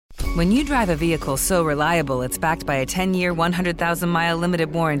When you drive a vehicle so reliable it's backed by a 10-year, 100,000-mile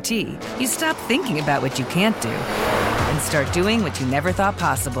limited warranty, you stop thinking about what you can't do and start doing what you never thought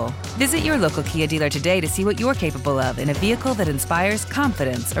possible. Visit your local Kia dealer today to see what you're capable of in a vehicle that inspires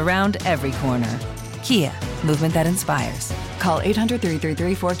confidence around every corner. Kia, movement that inspires. Call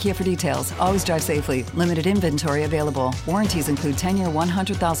 800-333-4KIA for details. Always drive safely. Limited inventory available. Warranties include 10-year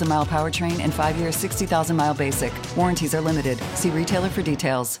 100,000-mile powertrain and 5-year 60,000-mile basic. Warranties are limited. See retailer for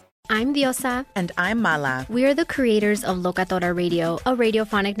details. I'm Diosa. And I'm Mala. We are the creators of Locatora Radio, a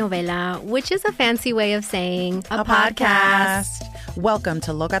radiophonic novela, which is a fancy way of saying a podcast. Welcome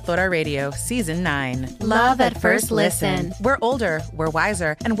to Locatora Radio, Season 9. Love at first listen. We're older, we're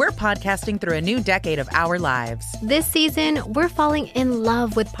wiser, and we're podcasting through a new decade of our lives. This season, we're falling in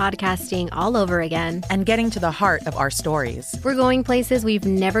love with podcasting all over again. And getting to the heart of our stories. We're going places we've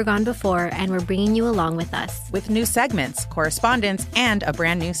never gone before, and we're bringing you along with us. With new segments, correspondence, and a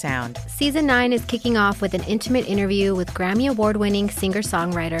brand new sound. Season 9 is kicking off with an intimate interview with Grammy Award-winning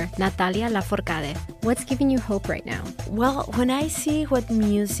singer-songwriter Natalia Lafourcade. What's giving you hope right now? Well, when I see what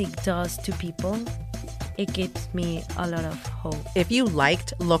music does to people, it gives me a lot of hope. If you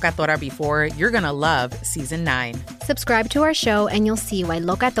liked Locatora before, you're going to love Season 9. Subscribe to our show and you'll see why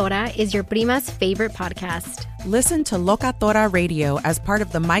Locatora is your prima's favorite podcast. Listen to Locatora Radio as part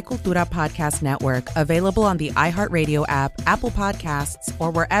of the My Cultura Podcast Network, available on the iHeartRadio app, Apple Podcasts, or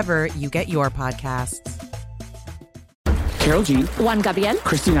wherever you get your podcasts. Karol G, Juan Gabriel,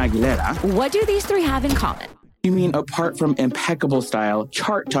 Christina Aguilera. What do these three have in common? You mean apart from impeccable style,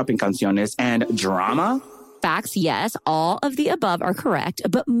 chart-topping canciones, and drama? Facts, yes, all of the above are correct.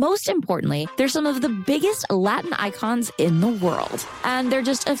 But most importantly, they're some of the biggest Latin icons in the world. And they're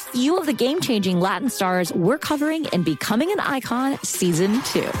just a few of the game-changing Latin stars we're covering in Becoming an Icon Season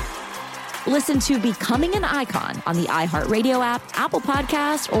 2. Listen to Becoming an Icon on the iHeartRadio app, Apple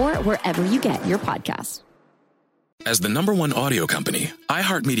Podcasts, or wherever you get your podcasts. As the #1 audio company,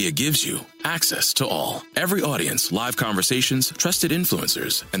 iHeartMedia gives you access to all. Every audience, live conversations, trusted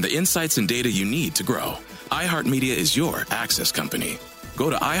influencers, and the insights and data you need to grow. iHeartMedia is your access company.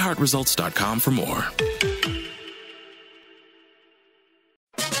 Go to iHeartResults.com for more.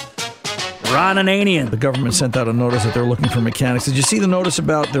 Ron Ananian. The government sent out a notice that they're looking for mechanics. Did you see the notice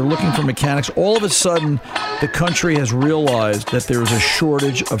about they're looking for mechanics? All of a sudden, the country has realized that there is a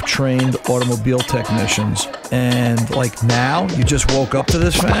shortage of trained automobile technicians. And like now, you just woke up to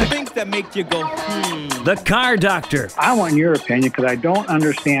this fact? Things that make you go, The Car Doctor. I want your opinion because I don't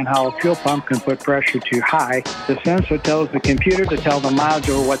understand how a fuel pump can put pressure too high. The sensor tells the computer to tell the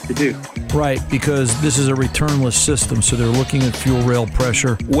module what to do. Right, because this is a returnless system, so they're looking at fuel rail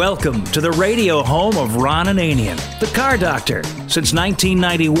pressure. Welcome to the radio home of Ron Ananian, the Car Doctor. Since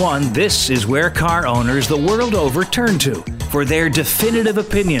 1991, this is where car owners the world over turn to for their definitive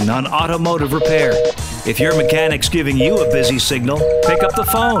opinion on automotive repair. If your mechanic's giving you a busy signal, pick up the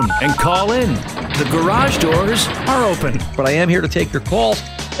phone and call in. The garage doors are open. But I am here to take your calls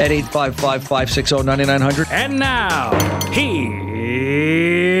at 855-560-9900. And now, here's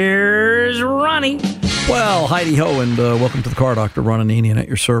Ronnie. Well, Heidi-ho, and welcome to the Car Doctor, Ron Ananian at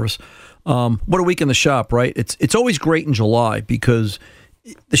your service. What a week in the shop, right? It's always great in July because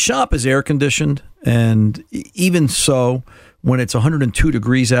the shop is air conditioned, and even so, when it's 102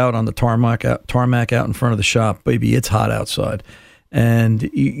 degrees out on the tarmac out in front of the shop, baby, it's hot outside. And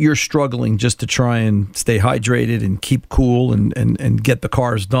you're struggling just to try and stay hydrated and keep cool and get the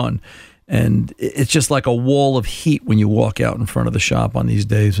cars done. And it's just like a wall of heat when you walk out in front of the shop on these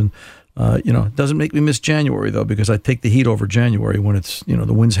days. And, it doesn't make me miss January, though, because I take the heat over January when it's,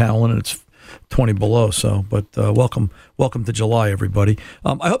 the wind's howling and it's 20 below. So, but welcome to July, everybody.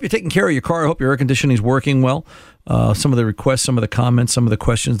 I hope you're taking care of your car. I hope your air conditioning is working well. Some of the requests, some of the comments, some of the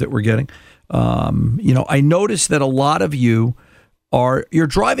questions that we're getting. I noticed that a lot of you're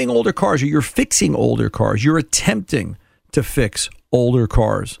driving older cars, or you're fixing older cars. You're attempting to fix older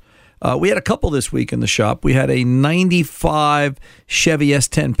cars. We had a couple this week in the shop. We had a 95 Chevy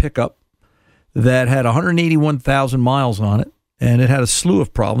S10 pickup that had 181,000 miles on it, and it had a slew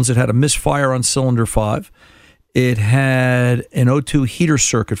of problems. It had a misfire on cylinder 5. It had an O2 heater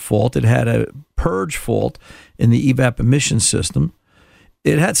circuit fault. It had a purge fault in the evap emission system.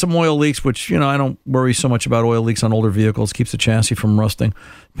 It had some oil leaks, which, I don't worry so much about oil leaks on older vehicles. Keeps the chassis from rusting,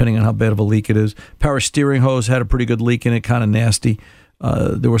 depending on how bad of a leak it is. Power steering hose had a pretty good leak in it, kind of nasty.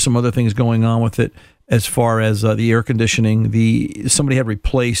 There were some other things going on with it as far as the air conditioning. Somebody had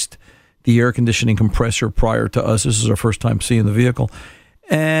replaced the air conditioning compressor prior to us. This is our first time seeing the vehicle.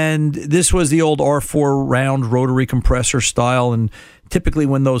 And this was the old R4 round rotary compressor style. And typically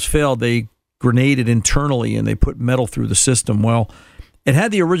when those failed, they grenaded internally and they put metal through the system. Well, It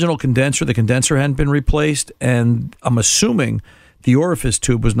had the original condenser. The condenser hadn't been replaced, and I'm assuming the orifice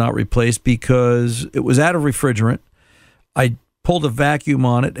tube was not replaced because it was out of refrigerant. I pulled a vacuum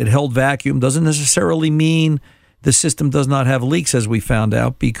on it. It held vacuum. Doesn't necessarily mean the system does not have leaks, as we found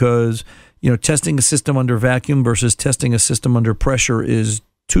out, because testing a system under vacuum versus testing a system under pressure is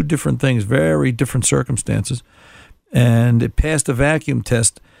two different things, very different circumstances. And it passed a vacuum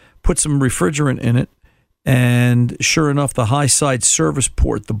test, put some refrigerant in it, and sure enough, the high side service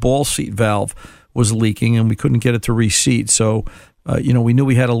port, the ball seat valve, was leaking, and we couldn't get it to reseat. So, we knew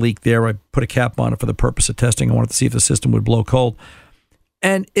we had a leak there. I put a cap on it for the purpose of testing. I wanted to see if the system would blow cold.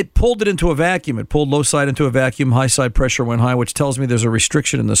 And it pulled it into a vacuum. It pulled low side into a vacuum. High side pressure went high, which tells me there's a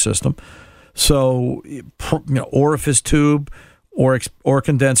restriction in the system. So, orifice tube or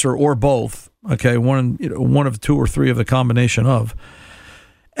condenser or both. Okay, one of two or three of the combination of.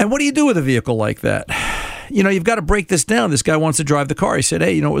 And what do you do with a vehicle like that? You've got to break this down. This guy wants to drive the car. He said,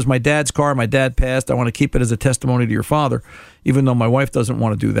 hey, it was my dad's car. My dad passed. I want to keep it as a testimony to your father, even though my wife doesn't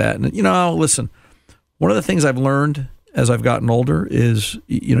want to do that. And, listen, one of the things I've learned as I've gotten older is,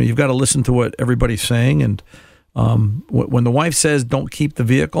 you've got to listen to what everybody's saying. And when the wife says don't keep the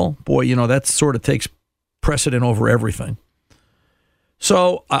vehicle, boy, that sort of takes precedent over everything.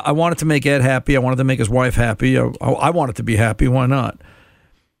 So I wanted to make Ed happy. I wanted to make his wife happy. I wanted to be happy. Why not?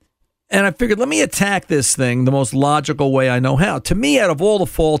 And I figured, let me attack this thing the most logical way I know how. To me, out of all the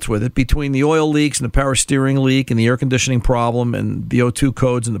faults with it, between the oil leaks and the power steering leak and the air conditioning problem and the O2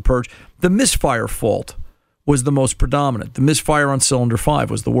 codes and the purge, the misfire fault was the most predominant. The misfire on cylinder 5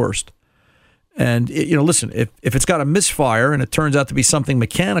 was the worst. And, listen, if it's got a misfire and it turns out to be something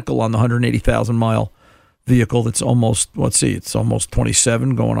mechanical on the 180,000-mile vehicle that's almost, it's almost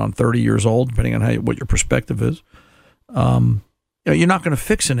 27, going on 30 years old, depending on what your perspective is, you're not going to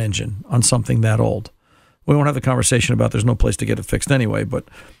fix an engine on something that old. We won't have the conversation about there's no place to get it fixed anyway, but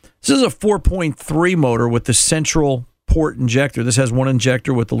this is a 4.3 motor with the central port injector. This has one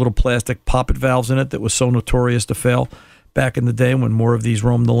injector with the little plastic poppet valves in it that was so notorious to fail back in the day when more of these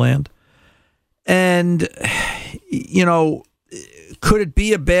roamed the land. And, could it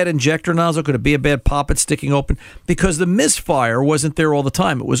be a bad injector nozzle? Could it be a bad poppet sticking open? Because the misfire wasn't there all the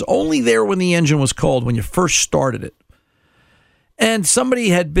time. It was only there when the engine was cold, when you first started it. And somebody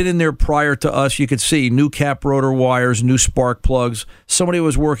had been in there prior to us. You could see new cap rotor wires, new spark plugs. Somebody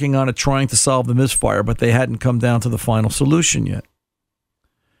was working on it, trying to solve the misfire, but they hadn't come down to the final solution yet.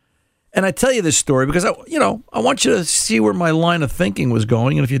 And I tell you this story because, I want you to see where my line of thinking was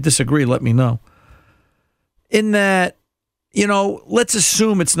going. And if you disagree, let me know. In that, let's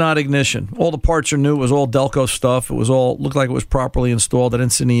assume it's not ignition. All the parts are new. It was all Delco stuff. It looked like it was properly installed. I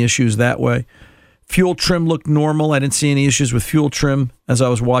didn't see any issues that way. Fuel trim looked normal. I didn't see any issues with fuel trim as I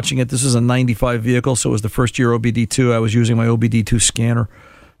was watching it. This is a 95 vehicle, so it was the first year OBD2. I was using my OBD2 scanner.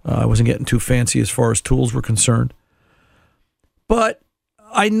 I wasn't getting too fancy as far as tools were concerned. But,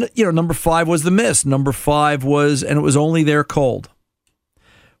 number 5 was the miss. Number 5 was, and it was only there cold.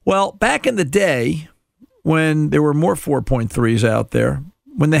 Well, back in the day, when there were more 4.3s out there,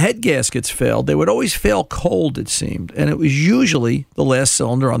 when the head gaskets failed, they would always fail cold, it seemed. And it was usually the last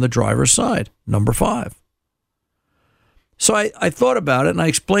cylinder on the driver's side, number 5. So I thought about it, and I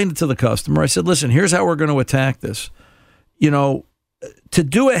explained it to the customer. I said, listen, here's how we're going to attack this. To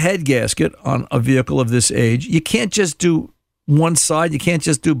do a head gasket on a vehicle of this age, you can't just do one side. You can't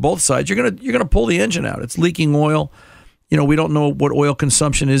just do both sides. You're gonna pull the engine out. It's leaking oil. We don't know what oil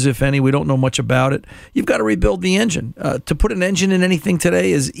consumption is, if any. We don't know much about it. You've got to rebuild the engine. To put an engine in anything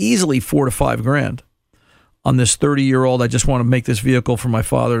today is easily $4,000 to $5,000. On this 30-year-old, I just want to make this vehicle for my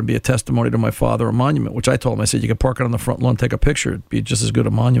father and be a testimony to my father, a monument, which I told him. I said, you could park it on the front lawn, take a picture. It'd be just as good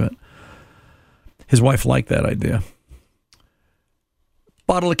a monument. His wife liked that idea.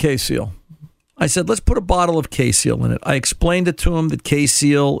 Bottle of K-Seal. I said, let's put a bottle of K-Seal in it. I explained it to him that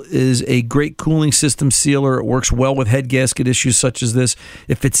K-Seal is a great cooling system sealer. It works well with head gasket issues such as this,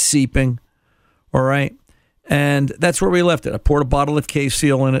 if it's seeping. All right? And that's where we left it. I poured a bottle of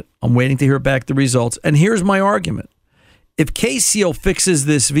K-Seal in it. I'm waiting to hear back the results. And here's my argument. If K-Seal fixes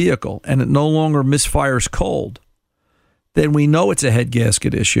this vehicle and it no longer misfires cold, then we know it's a head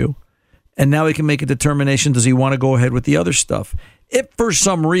gasket issue. And now we can make a determination, does he want to go ahead with the other stuff? If for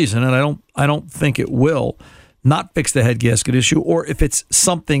some reason, and I don't think it will, not fix the head gasket issue, or if it's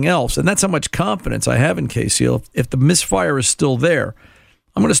something else, and that's how much confidence I have in K-Seal, if the misfire is still there,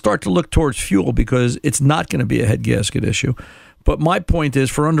 I'm going to start to look towards fuel because it's not going to be a head gasket issue. But my point is,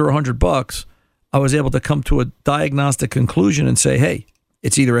 for under $100, I was able to come to a diagnostic conclusion and say, hey,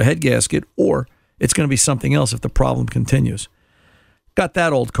 it's either a head gasket or it's going to be something else if the problem continues. Got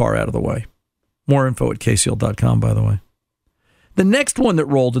that old car out of the way. More info at kseal.com, by the way. The next one that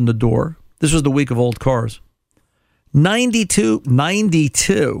rolled in the door, this was the week of old cars, 92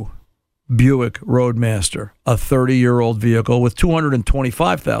 Buick Roadmaster, a 30-year-old vehicle with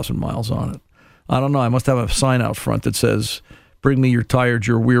 225,000 miles on it. I don't know. I must have a sign out front that says, "Bring me your tired,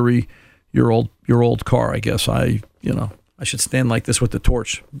 your weary, your old car." I guess I should stand like this with the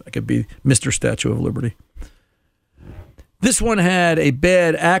torch. I could be Mr. Statue of Liberty. This one had a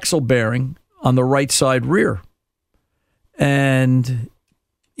bad axle bearing on the right side rear. And,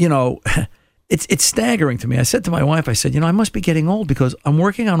 it's staggering to me. I said to my wife, I said, I must be getting old because I'm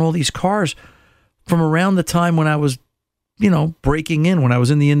working on all these cars from around the time when I was, breaking in, when I was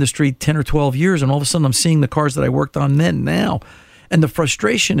in the industry 10 or 12 years. And all of a sudden I'm seeing the cars that I worked on then now. And the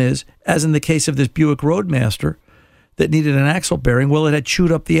frustration is, as in the case of this Buick Roadmaster that needed an axle bearing, well, it had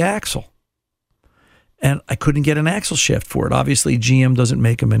chewed up the axle. And I couldn't get an axle shaft for it. Obviously, GM doesn't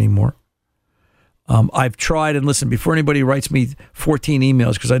make them anymore. I've tried, and listen, before anybody writes me 14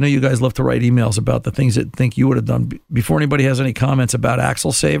 emails, because I know you guys love to write emails about the things that think you would have done, before anybody has any comments about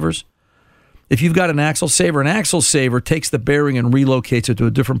axle savers, if you've got an axle saver takes the bearing and relocates it to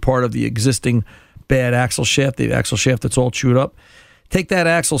a different part of the existing bad axle shaft, the axle shaft that's all chewed up. Take that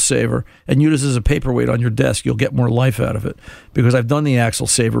axle saver and use it as a paperweight on your desk. You'll get more life out of it, because I've done the axle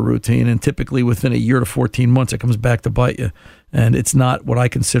saver routine, and typically within a year to 14 months, it comes back to bite you, and it's not what I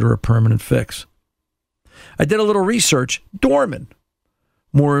consider a permanent fix. I did a little research. Dorman.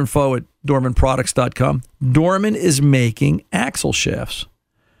 More info at dormanproducts.com. Dorman is making axle shafts.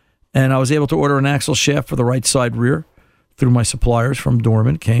 And I was able to order an axle shaft for the right side rear through my suppliers from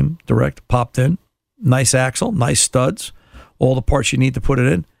Dorman. Came direct, popped in. Nice axle, nice studs, all the parts you need to put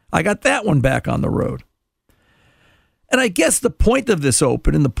it in. I got that one back on the road. And I guess the point of this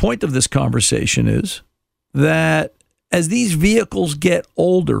open and the point of this conversation is that as these vehicles get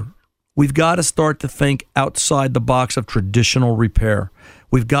older, we've got to start to think outside the box of traditional repair.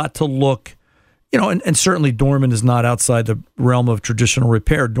 We've got to look, and certainly Dorman is not outside the realm of traditional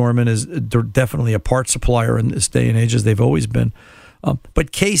repair. Dorman is definitely a parts supplier in this day and age, as they've always been.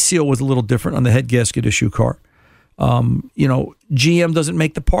 But K-Seal was a little different on the head gasket issue car. GM doesn't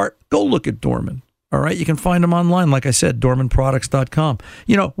make the part. Go look at Dorman. All right, you can find them online, like I said, dormanproducts.com.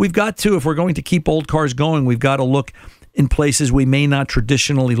 We've got to, if we're going to keep old cars going, we've got to look in places we may not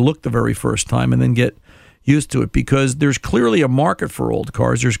traditionally look the very first time and then get used to it, because there's clearly a market for old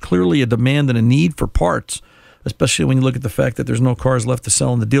cars. There's clearly a demand and a need for parts, especially when you look at the fact that there's no cars left to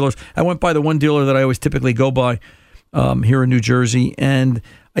sell in the dealers. I went by the one dealer that I always typically go by here in New Jersey, and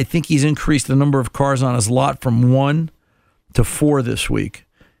I think he's increased the number of cars on his lot from 1 to 4 this week.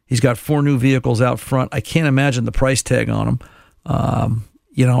 He's got 4 new vehicles out front. I can't imagine the price tag on them.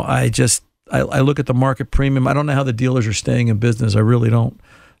 I look at the market premium. I don't know how the dealers are staying in business. I really don't.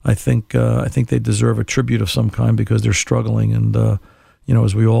 I think they deserve a tribute of some kind, because they're struggling, and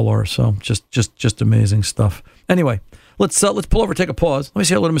as we all are. So just amazing stuff. Anyway, let's pull over, take a pause. Let me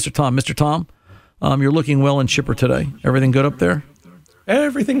say hello to Mr. Tom. Mr. Tom, you're looking well and chipper today. Everything good up there?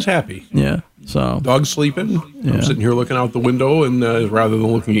 Everything's happy. Yeah. So dog's sleeping. Yeah. I'm sitting here looking out the window, and rather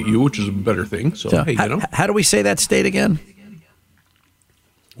than looking at you, which is a better thing. So hey, how do we say that state again?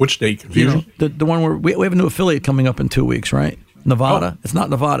 Which state? Confusion? The one where we have a new affiliate coming up in 2 weeks, right? Nevada. Oh. It's not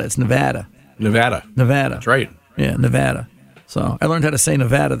Nevada. It's Nevada. Nevada. That's right. Yeah, Nevada. So I learned how to say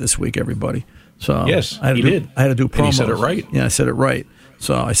Nevada this week, everybody. So yes, I had to do promos. And you said it right. Yeah, I said it right.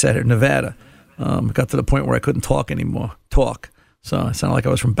 So I said it, Nevada. It got to the point where I couldn't talk anymore. So I sounded like I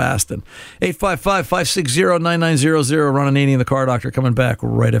was from Boston. 855-560-9900. Ron Ananian, the Car Doctor, coming back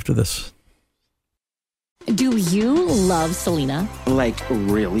right after this. Do you love Selena? Like,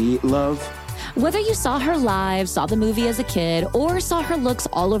 really love? Whether you saw her live, saw the movie as a kid, or saw her looks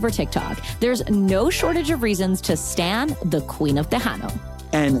all over TikTok, there's no shortage of reasons to stan the Queen of Tejano.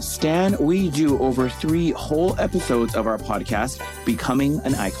 And Stan, we do over 3 whole episodes of our podcast, Becoming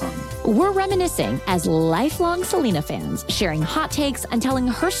an Icon. We're reminiscing as lifelong Selena fans, sharing hot takes and telling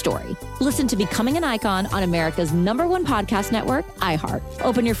her story. Listen to Becoming an Icon on America's #1 podcast network, iHeart.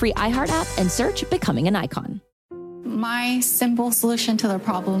 Open your free iHeart app and search Becoming an Icon. My simple solution to the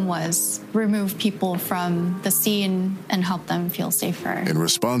problem was remove people from the scene and help them feel safer. In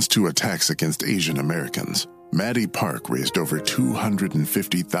response to attacks against Asian Americans, Maddie Park raised over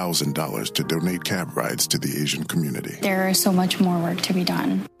 $250,000 to donate cab rides to the Asian community. There is so much more work to be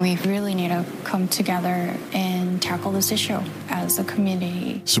done. We really need to come together and tackle this issue as a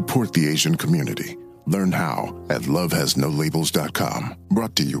community. Support the Asian community. Learn how at lovehasnolabels.com.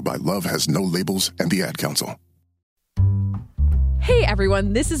 Brought to you by Love Has No Labels and the Ad Council. Hey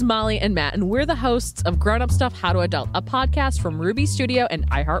everyone, this is Molly and Matt, and we're the hosts of Grown Up Stuff How to Adult, a podcast from Ruby Studio and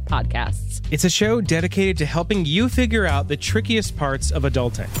iHeart Podcasts. It's a show dedicated to helping you figure out the trickiest parts of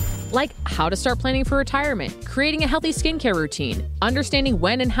adulting. Like how to start planning for retirement, creating a healthy skincare routine, understanding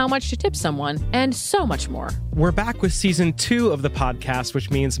when and how much to tip someone, and so much more. We're back with season 2 of the podcast, which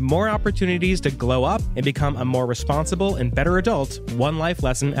means more opportunities to glow up and become a more responsible and better adult, one life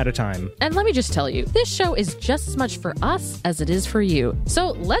lesson at a time. And let me just tell you, this show is just as much for us as it is for you.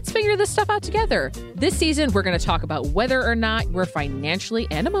 So let's figure this stuff out together. This season, we're going to talk about whether or not we're financially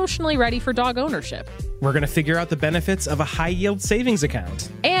and emotionally ready for dog ownership. We're going to figure out the benefits of a high-yield savings account.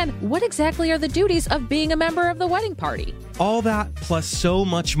 And what exactly are the duties of being a member of the wedding party? All that plus so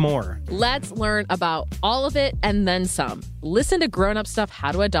much more. Let's learn about all of it and then some. Listen to Grown Up Stuff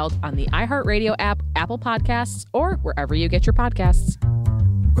How to Adult on the iHeartRadio app, Apple Podcasts, or wherever you get your podcasts.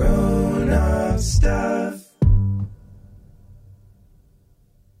 Grown Up Stuff.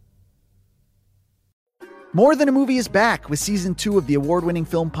 More Than a Movie is back with season 2 of the award-winning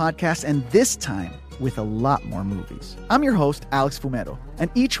film podcast, and this time with a lot more movies. I'm your host, Alex Fumero,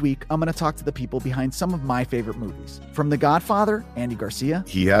 and each week I'm going to talk to the people behind some of my favorite movies. From The Godfather, Andy Garcia.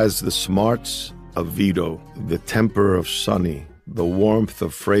 He has the smarts of Vito, the temper of Sonny, the warmth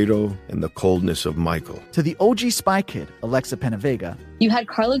of Fredo, and the coldness of Michael. To the OG Spy Kid, Alexa Penavega. You had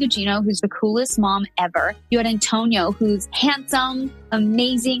Carla Gugino, who's the coolest mom ever. You had Antonio, who's handsome,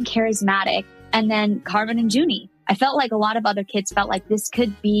 amazing, charismatic. And then Carmen and Junie. I felt like a lot of other kids felt like this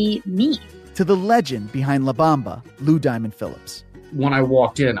could be me. To the legend behind La Bamba, Lou Diamond Phillips. When I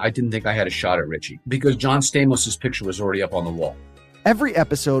walked in, I didn't think I had a shot at Richie because John Stamos' picture was already up on the wall. Every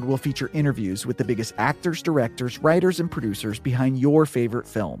episode will feature interviews with the biggest actors, directors, writers, and producers behind your favorite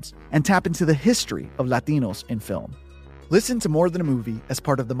films and tap into the history of Latinos in film. Listen to More Than a Movie as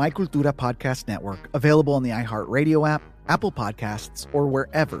part of the My Cultura Podcast Network, available on the iHeartRadio app, Apple Podcasts, or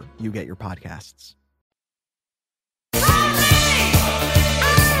wherever you get your podcasts.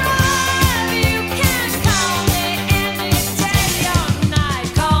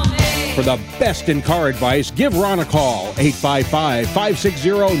 For the best in car advice, give Ron a call,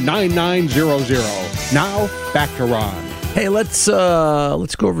 855-560-9900. Now, back to Ron. Hey, let's go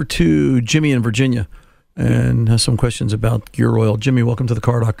over to Jimmy in Virginia and have some questions about gear oil. Jimmy, welcome to the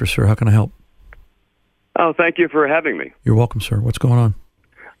Car Doctor, sir. How can I help? Oh, thank you for having me. You're welcome, sir. What's going on?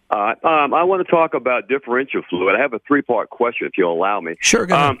 I want to talk about differential fluid. I have a 3-part question, if you'll allow me. Sure,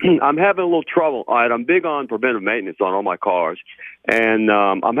 go ahead. I'm having a little trouble. All right, I'm big on preventive maintenance on all my cars, and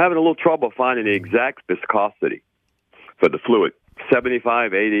I'm having a little trouble finding the exact viscosity for the fluid,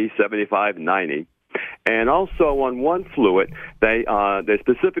 75, 80, 75, 90. And also on one fluid, they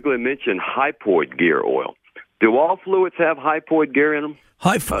specifically mention hypoid gear oil. Do all fluids have hypoid gear in them?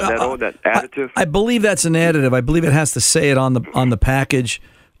 That additive? I believe that's an additive. I believe it has to say it on the package.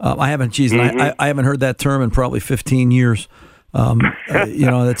 I haven't I haven't heard that term in probably 15 years.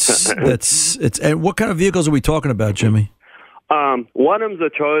 It's and what kind of vehicles are we talking about, Jimmy? One of them's a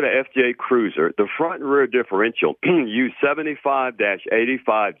Toyota FJ Cruiser. The front and rear differential use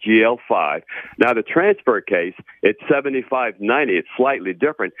 75-85 GL5. Now the transfer case, it's 7590. It's slightly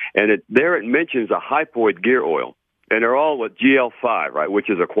different, and it mentions a hypoid gear oil. And they're all with GL5, right, which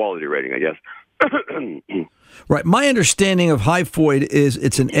is a quality rating, I guess. Right. My understanding of hypoid is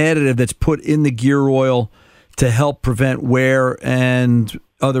it's an additive that's put in the gear oil to help prevent wear and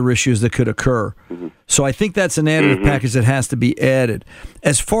other issues that could occur. Mm-hmm. So I think that's an additive package that has to be added.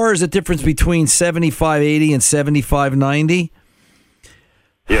 As far as the difference between 7580 and 7590,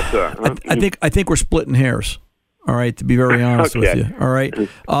 yes, sir. I think we're splitting hairs. All right, to be very honest with you. All right.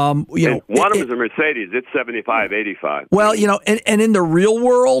 One of them is a Mercedes. It's 75-85. Well, and in the real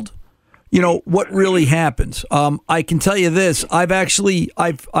world, what really happens? I can tell you this. I'm going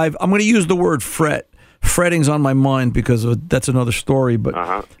to use the word fret. Fretting's on my mind because that's another story. But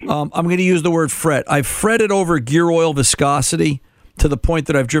I'm going to use the word fret. I've fretted over gear oil viscosity to the point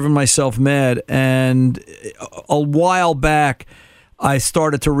that I've driven myself mad. And a while back, I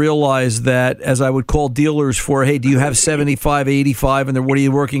started to realize that as I would call dealers for, hey, do you have 75, 85? And then what are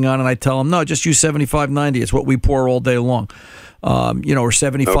you working on? And I tell them, no, just use 75, 90. It's what we pour all day long. Or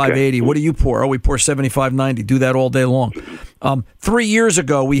 75, 80. What do you pour? Oh, we pour 75, 90. Do that all day long. 3 years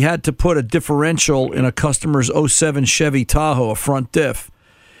ago, we had to put a differential in a customer's 07 Chevy Tahoe, a front diff.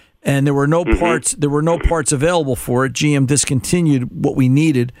 And there were no parts. There were no parts available for it. GM discontinued what we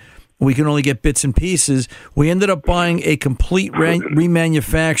needed. We can only get bits and pieces. We ended up buying a complete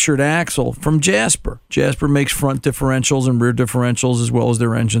remanufactured axle from Jasper. Jasper makes front differentials and rear differentials as well as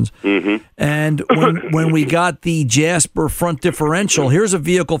their engines. And when we got the Jasper front differential, here's a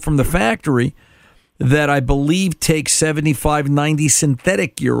vehicle from the factory that I believe takes 75/90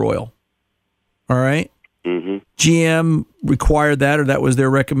 synthetic gear oil. All right? Mm-hmm. GM required that, or that was their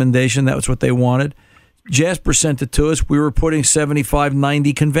recommendation. That was what they wanted. Jasper sent it to us. We were putting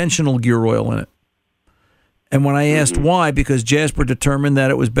 75/90 conventional gear oil in it. And when I asked why, because Jasper determined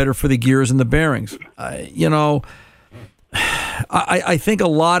that it was better for the gears and the bearings. I think a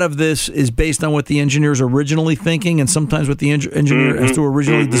lot of this is based on what the engineer's originally thinking, and sometimes what the engineer has to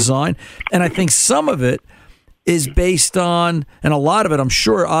originally design. And I think some of it is based on, and a lot of it, I'm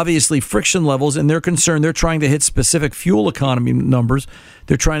sure, obviously, friction levels, and they're concerned. They're trying to hit specific fuel economy numbers.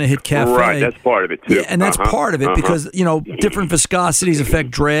 They're trying to hit CAFE. Right, that's part of it, too. Yeah, and that's part of it because, different viscosities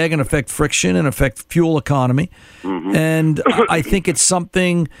affect drag and affect friction and affect fuel economy. And I think it's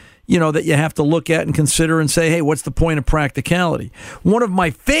something, that you have to look at and consider and say, hey, what's the point of practicality? One of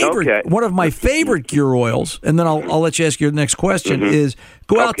my favorite gear oils, and then I'll let you ask your next question, is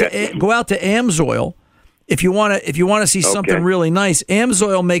go out to Amsoil. If you want to see something really nice,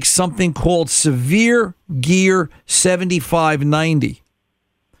 Amsoil makes something called Severe Gear 75/90,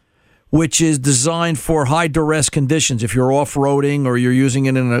 which is designed for high duress conditions. If you're off-roading or you're using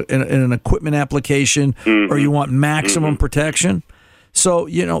it in an equipment application, or you want maximum protection. So,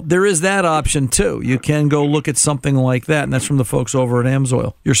 there is that option too. You can go look at something like that, and that's from the folks over at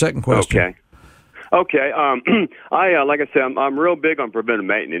Amsoil. Your second question. Okay. Like I said, I'm real big on preventive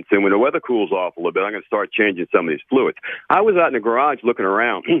maintenance, and when the weather cools off a little bit, I'm going to start changing some of these fluids. I was out in the garage looking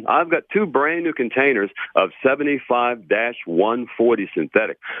around. I've got 2 brand new containers of 75-140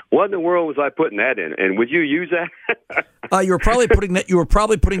 synthetic. What in the world was I putting that in? And would you use that? You were probably putting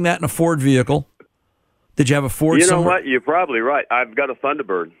that in a Ford vehicle. Did you have a Ford? You know what? You're probably right. I've got a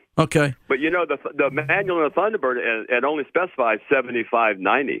Thunderbird. Okay. But the manual of the Thunderbird it only specifies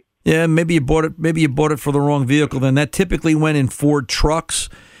 75/90. Yeah, maybe you bought it for the wrong vehicle. Then that typically went in Ford trucks.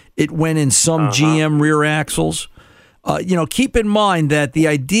 It went in some GM rear axles. Keep in mind that the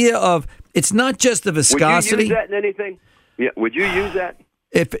idea of it's not just the viscosity. Would you use that in anything? Yeah. Would you use that?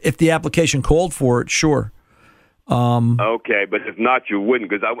 If the application called for it, sure. Okay, but if not, you wouldn't,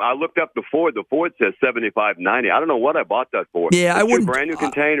 because I looked up the Ford. The Ford says 75/90. I don't know what I bought that for. Yeah, I wouldn't. 2 brand new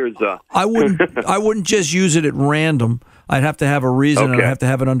containers. I wouldn't just use it at random. I'd have to have a reason, and I'd have to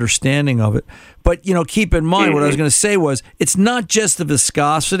have an understanding of it. But keep in mind what I was going to say was it's not just the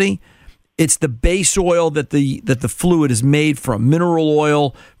viscosity. It's the base oil that the fluid is made from, mineral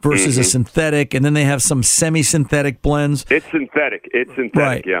oil versus a synthetic, and then they have some semi-synthetic blends. It's synthetic.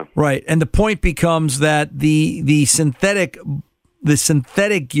 Right, yeah. Right, and the point becomes that the synthetic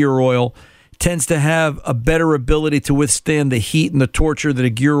gear oil tends to have a better ability to withstand the heat and the torture that a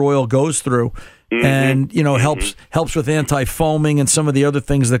gear oil goes through, and helps with anti-foaming and some of the other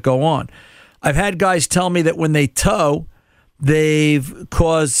things that go on. I've had guys tell me that when they tow, they've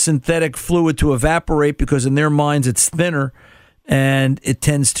caused synthetic fluid to evaporate because in their minds it's thinner and it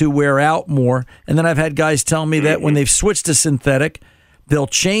tends to wear out more. And then I've had guys tell me that when they've switched to synthetic, they'll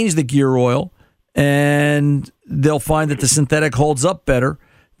change the gear oil and they'll find that the synthetic holds up better.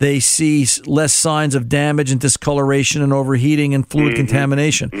 They see less signs of damage and discoloration and overheating and fluid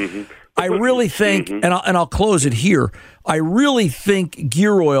contamination. I really think, and I'll close it here, I really think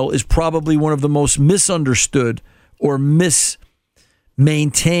gear oil is probably one of the most misunderstood or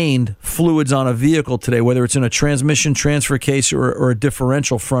mismaintained fluids on a vehicle today, whether it's in a transmission, transfer case, or a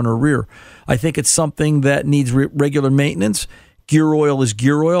differential front or rear. I think it's something that needs regular maintenance. Gear oil is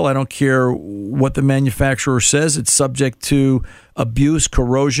gear oil. I don't care what the manufacturer says. It's subject to abuse,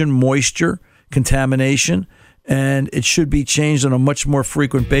 corrosion, moisture, contamination, and it should be changed on a much more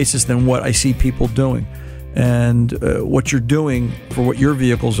frequent basis than what I see people doing. And what you're doing for what your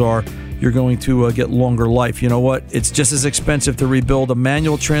vehicles are, you're going to get longer life. You know what? It's just as expensive to rebuild a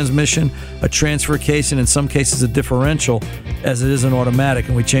manual transmission, a transfer case, and in some cases a differential as it is an automatic.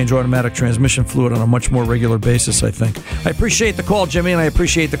 And we change automatic transmission fluid on a much more regular basis, I think. I appreciate the call, Jimmy, and I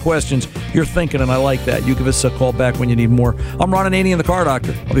appreciate the questions. You're thinking, and I like that. You give us a call back when you need more. I'm Ron Ananian, the Car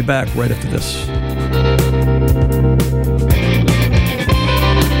Doctor. I'll be back right after this.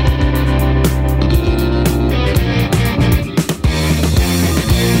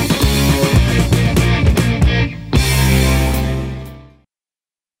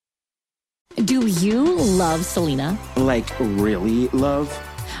 Do you love Selena? Like, really love?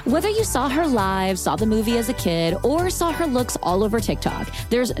 Whether you saw her live, saw the movie as a kid, or saw her looks all over TikTok,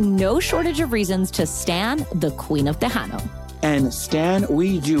 there's no shortage of reasons to stan the Queen of Tejano. And Stan,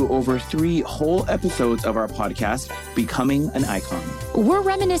 we do over 3 whole episodes of our podcast, Becoming an Icon. We're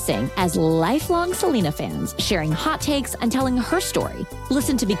reminiscing as lifelong Selena fans, sharing hot takes and telling her story.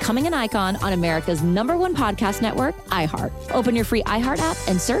 Listen to Becoming an Icon on America's #1 podcast network, iHeart. Open your free iHeart app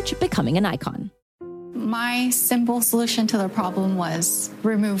and search Becoming an Icon. My simple solution to the problem was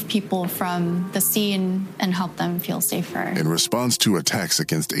remove people from the scene and help them feel safer. In response to attacks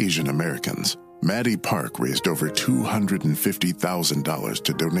against Asian Americans, Maddie Park raised over $250,000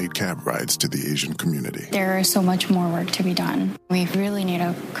 to donate cab rides to the Asian community. There is so much more work to be done. We really need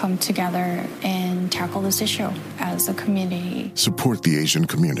to come together and tackle this issue as a community. Support the Asian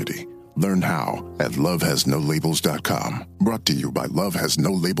community. Learn how at lovehasnolabels.com. Brought to you by Love Has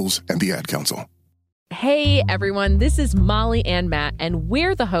No Labels and the Ad Council. Hey everyone, this is Molly and Matt, and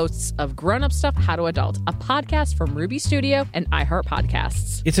we're the hosts of Grown Up Stuff How to Adult, a podcast from Ruby Studio and iHeart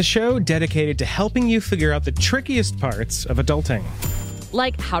Podcasts. It's a show dedicated to helping you figure out the trickiest parts of adulting.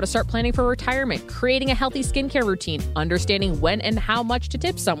 Like how to start planning for retirement, creating a healthy skincare routine, understanding when and how much to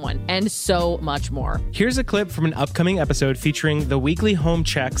tip someone, and so much more. Here's a clip from an upcoming episode featuring the weekly home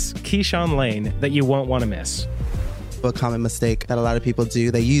checks, Keyshawn Lane, that you won't want to miss. A common mistake that a lot of people do,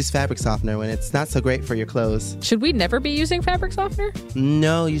 they use fabric softener when it's not so great for your clothes. Should we never be using fabric softener?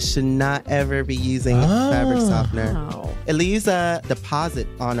 No, you should not ever be using fabric softener. It leaves a deposit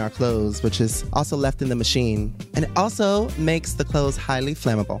on our clothes, which is also left in the machine. And it also makes the clothes highly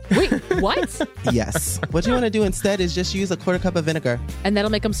flammable. Wait, what? Yes. What you want to do instead is just use a quarter cup of vinegar. And that'll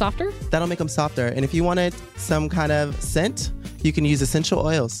make them softer? That'll make them softer. And if you wanted some kind of scent, you can use essential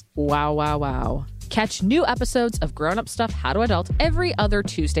oils. Wow, wow, wow. Catch new episodes of Grown Up Stuff How to Adult every other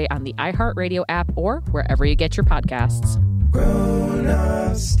Tuesday on the iHeartRadio app or wherever you get your podcasts. Grown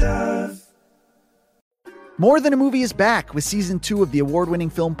Up Stuff. More Than a Movie is back with season 2 of the award-winning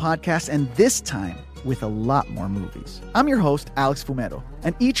film podcast, and this time with a lot more movies. I'm your host, Alex Fumero,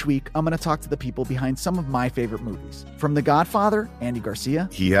 and each week I'm going to talk to the people behind some of my favorite movies. From The Godfather, Andy Garcia.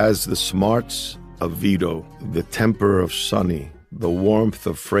 He has the smarts of Vito, the temper of Sonny, the warmth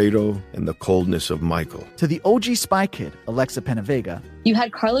of Fredo, and the coldness of Michael. To the OG Spy Kid, Alexa Penavega. You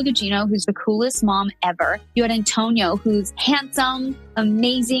had Carla Gugino, who's the coolest mom ever. You had Antonio, who's handsome,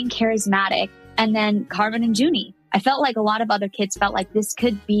 amazing, charismatic. And then Carmen and Junie. I felt like a lot of other kids felt like this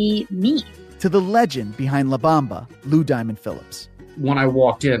could be me. To the legend behind La Bamba, Lou Diamond Phillips. When I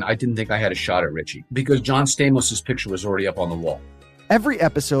walked in, I didn't think I had a shot at Richie because John Stamos' picture was already up on the wall. Every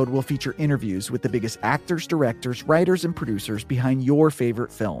episode will feature interviews with the biggest actors, directors, writers, and producers behind your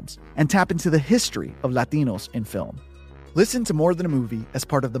favorite films and tap into the history of Latinos in film. Listen to More Than a Movie as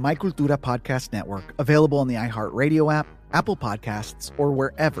part of the My Cultura Podcast Network, available on the iHeartRadio app, Apple Podcasts, or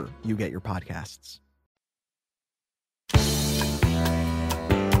wherever you get your podcasts.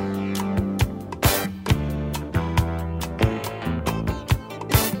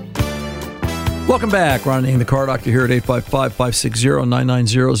 Welcome back. Ron Ananian, the Car Doctor, here at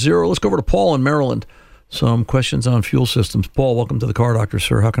 855-560-9900. Let's go over to Paul in Maryland. Some questions on fuel systems. Paul, welcome to the Car Doctor,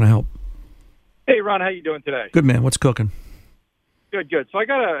 sir. How can I help? Hey, Ron. How you doing today? Good, man. What's cooking? Good. So I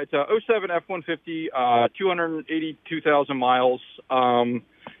got it's a 07 F-150, 282,000 miles.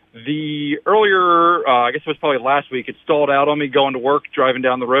 The earlier, I guess it was probably last week, it stalled out on me going to work, driving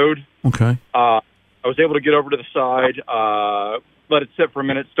down the road. Okay. I was able to get over to the side, let it sit for a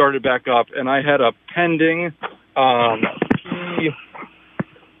minute, started back up, and I had a pending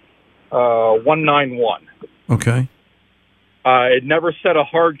P191. Okay. It never set a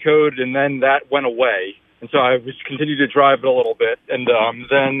hard code, and then that went away. And so I was continued to drive it a little bit. And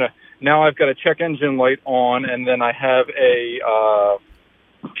then now I've got a check engine light on, and then I have a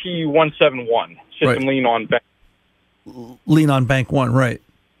P171, system lean on bank. Lean on bank 1, right.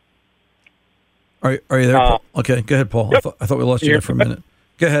 Are you there, Paul? Okay, go ahead, Paul. Yep. I thought we lost you there for a minute.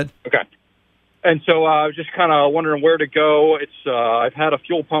 Go ahead. Okay. And so I was just kind of wondering where to go. It's I've had a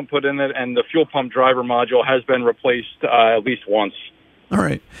fuel pump put in it, and the fuel pump driver module has been replaced at least once. All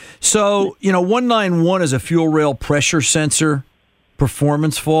right. So, 191 is a fuel rail pressure sensor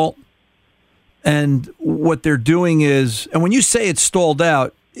performance fault. And what they're doing is, and when you say it's stalled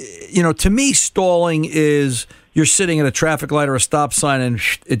out, to me, stalling is you're sitting at a traffic light or a stop sign and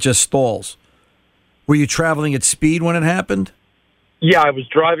it just stalls. Were you traveling at speed when it happened? Yeah, I was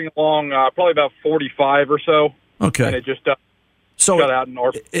driving along probably about 45 or so. Okay. And it just shut out in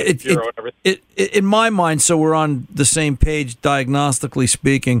zero and everything. In my mind, so we're on the same page, diagnostically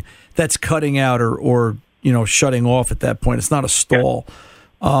speaking, that's cutting out or shutting off at that point. It's not a stall.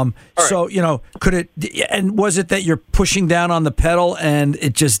 Yeah. So, could it, and was it that you're pushing down on the pedal and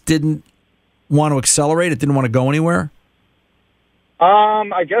it just didn't want to accelerate? It didn't want to go anywhere?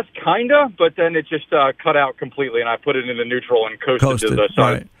 I guess kind of, but then it just cut out completely, and I put it into neutral and coasted to the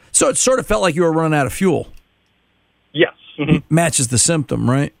side. Right. So it sort of felt like you were running out of fuel. Yes. Mm-hmm. Matches the symptom,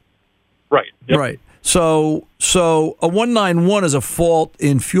 right? Right. Yep. Right. So a 191 is a fault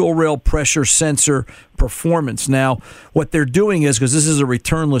in fuel rail pressure sensor performance. Now, what they're doing is, because this is a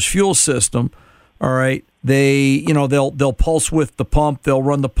returnless fuel system, All right. They'll pulse width the pump. They'll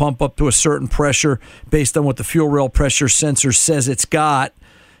run the pump up to a certain pressure based on what the fuel rail pressure sensor says it's got,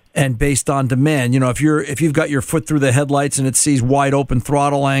 and based on demand. If you've got your foot through the headlights and it sees wide open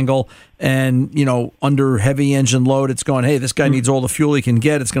throttle angle and under heavy engine load, it's going, hey, this guy needs all the fuel he can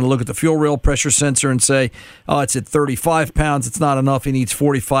get. It's going to look at the fuel rail pressure sensor and say, oh, it's at 35 pounds. It's not enough. He needs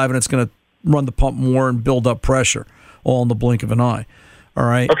 45, and it's going to run the pump more and build up pressure, all in the blink of an eye. All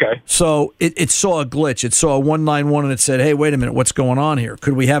right. Okay. So it saw a glitch. It saw a 191 and it said, "Hey, wait a minute, what's going on here?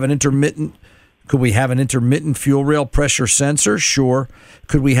 Could we have an intermittent fuel rail pressure sensor? Sure.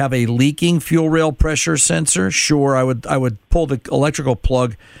 Could we have a leaking fuel rail pressure sensor? Sure. I would pull the electrical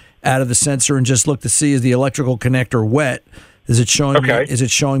plug out of the sensor and just look to see, is the electrical connector wet? Is it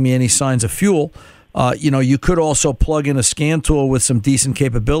showing me any signs of fuel? You could also plug in a scan tool with some decent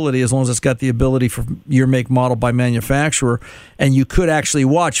capability, as long as it's got the ability for your make, model by manufacturer, and you could actually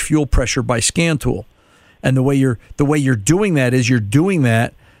watch fuel pressure by scan tool. And the way you're doing that is you're doing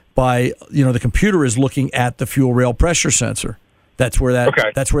that by the computer is looking at the fuel rail pressure sensor. That's where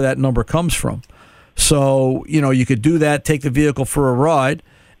that number comes from. So you could do that, take the vehicle for a ride,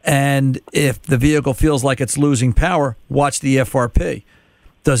 and if the vehicle feels like it's losing power, watch the FRP.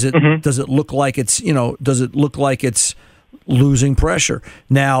 Does it look like it's losing pressure?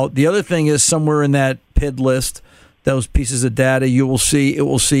 Now, the other thing is, somewhere in that PID list, those pieces of data, it will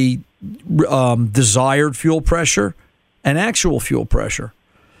see desired fuel pressure and actual fuel pressure.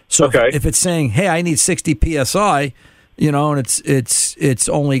 So if it's saying, hey, I need 60 PSI, and it's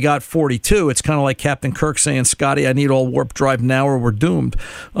only got 42, it's kind of like Captain Kirk saying, Scotty, I need all warp drive now or we're doomed.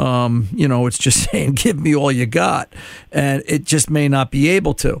 It's just saying, give me all you got. And it just may not be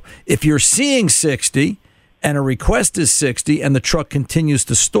able to. If you're seeing 60 and a request is 60 and the truck continues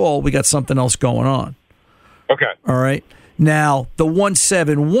to stall, we got something else going on. Okay. All right. Now, the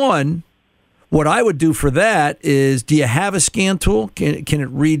 171, what I would do for that is, do you have a scan tool? Can it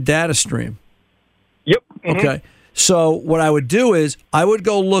read data stream? Yep. Mm-hmm. Okay. So what I would do is I would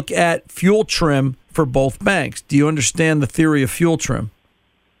go look at fuel trim for both banks. Do you understand the theory of fuel trim?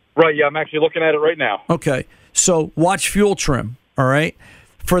 Right, yeah, I'm actually looking at it right now. Okay. So watch fuel trim, all right?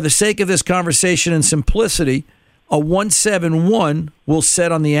 For the sake of this conversation and simplicity, a 171 will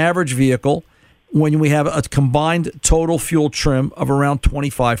set on the average vehicle when we have a combined total fuel trim of around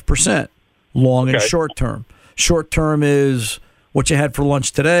 25%, long and short term. Short term is what you had for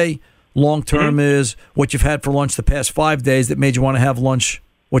lunch today. Long term is what you've had for lunch the past 5 days that made you want to have lunch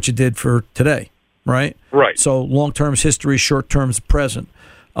what you did for today, right? Right. So long term's history, short term's present.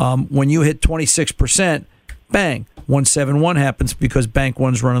 When you hit 26%, bang, 171 happens because Bank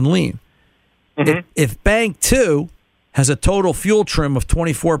 1's running lean. If Bank 2 has a total fuel trim of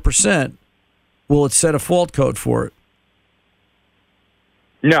 24%, will it set a fault code for it?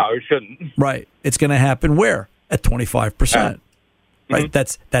 No, it shouldn't. Right. It's going to happen where? At 25%. Right,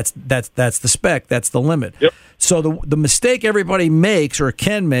 that's the spec. That's the limit. Yep. So the mistake everybody makes or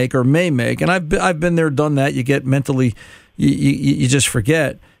can make or may make, and I've been there, done that. You get mentally, you just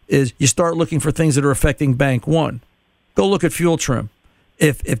forget. Is you start looking for things that are affecting Bank 1. Go look at fuel trim.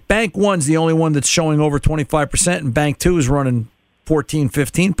 If Bank 1's the only one that's showing over 25% and Bank 2 is running 14,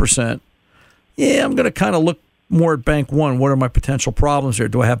 15%, yeah, I'm going to kind of look more at Bank 1. What are my potential problems here?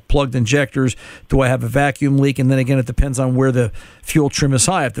 Do I have plugged injectors? Do I have a vacuum leak? And then again, it depends on where the fuel trim is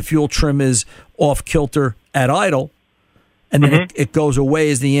high. If the fuel trim is off kilter at idle, and then it goes away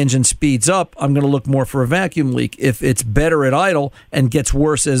as the engine speeds up, I'm going to look more for a vacuum leak. If it's better at idle and gets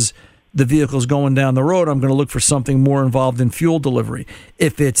worse as the vehicle's going down the road, I'm going to look for something more involved in fuel delivery.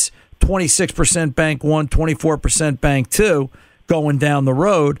 If it's 26% Bank 1, 24% Bank 2 going down the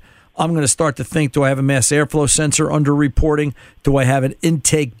road, I'm going to start to think, do I have a mass airflow sensor under reporting? Do I have an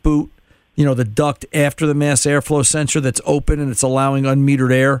intake boot, the duct after the mass airflow sensor that's open and it's allowing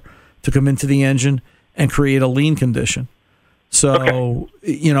unmetered air to come into the engine and create a lean condition? So,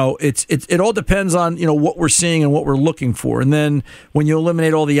 it all depends on, what we're seeing and what we're looking for. And then when you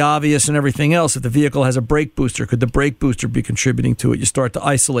eliminate all the obvious and everything else, if the vehicle has a brake booster, could the brake booster be contributing to it? You start to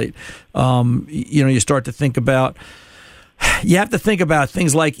isolate. You start to think about... You have to think about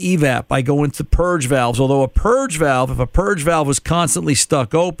things like evap. I go into purge valves. Although if a purge valve was constantly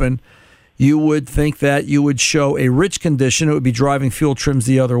stuck open, you would think that you would show a rich condition. It would be driving fuel trims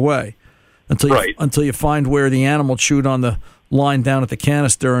the other way until you find where the animal chewed on the line down at the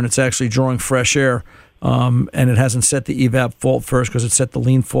canister and it's actually drawing fresh air. And it hasn't set the evap fault first because it set the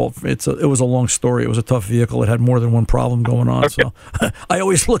lean fault. It was a long story. It was a tough vehicle. It had more than one problem going on. Okay. So I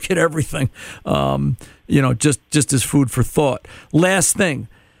always look at everything, just as food for thought. Last thing,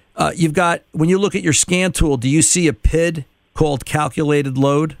 you've got, when you look at your scan tool, do you see a PID called calculated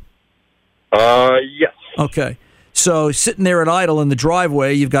load? Yes. Okay. So sitting there at idle in the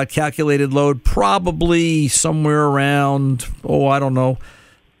driveway, you've got calculated load probably somewhere around,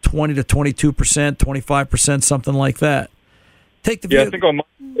 20 to 22%, 25%, something like that. Take the vehicle. I think on my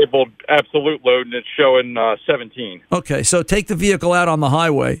labeled absolute load, and it's showing 17. Okay, so take the vehicle out on the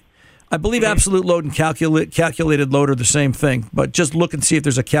highway. I believe absolute load and calculated load are the same thing, but just look and see if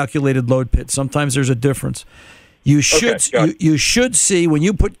there's a calculated load pit. Sometimes there's a difference. You should you should see when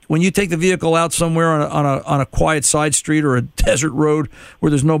you take the vehicle out somewhere on a quiet side street or a desert road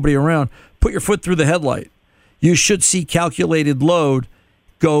where there's nobody around. Put your foot through the headlight. You should see calculated load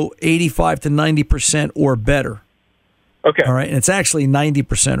go 85 to 90% or better. Okay. All right, and it's actually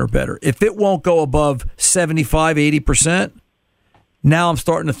 90% or better. If it won't go above 75, 80%, now I'm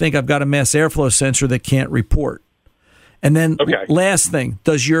starting to think I've got a mass airflow sensor that can't report. And then last thing,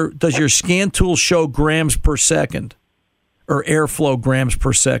 does your scan tool show grams per second or airflow grams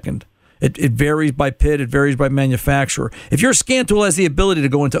per second? It varies by pit. It varies by manufacturer. If your scan tool has the ability to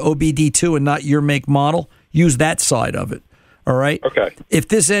go into OBD2 and not your make model, use that side of it. All right? Okay. If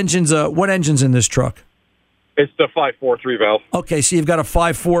this engine's what engine's in this truck? It's the 5.4 valve. Okay, so you've got a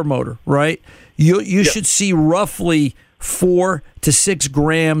 5.4 motor, right? You should see roughly 4 to 6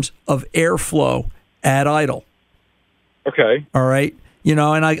 grams of airflow at idle. Okay. All right. And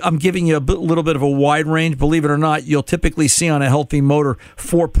I'm giving you a little bit of a wide range. Believe it or not, you'll typically see on a healthy motor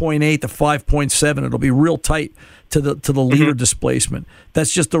 4.8 to 5.7. It'll be real tight to the liter displacement.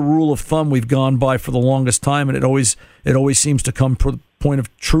 That's just a rule of thumb we've gone by for the longest time, and it always seems to come to the point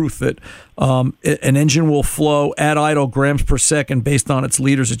of truth that an engine will flow at idle grams per second based on its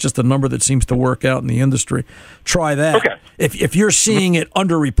liters. It's just a number that seems to work out in the industry. Try that. Okay. If you're seeing it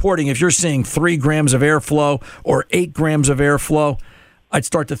under-reporting, if you're seeing 3 grams of airflow or 8 grams of airflow, I'd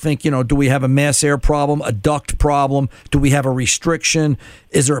start to think, do we have a mass air problem, a duct problem? Do we have a restriction?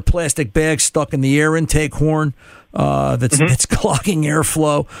 Is there a plastic bag stuck in the air intake horn that's clogging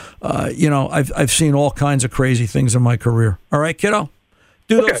airflow? I've seen all kinds of crazy things in my career. All right, kiddo?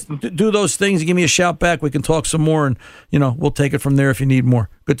 Do those things and give me a shout back. We can talk some more, and, we'll take it from there if you need more.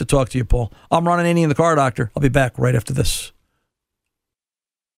 Good to talk to you, Paul. I'm Ron Ananian, the Car Doctor. I'll be back right after this.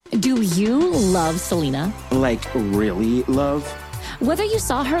 Do you love Selena? Like, really love? Whether you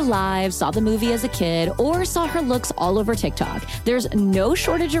saw her live, saw the movie as a kid, or saw her looks all over TikTok, there's no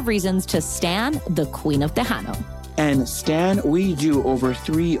shortage of reasons to stan the Queen of Tejano. And Stan, we do over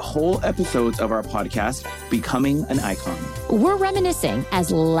 3 whole episodes of our podcast, Becoming an Icon. We're reminiscing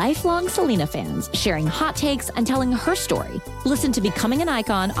as lifelong Selena fans, sharing hot takes and telling her story. Listen to Becoming an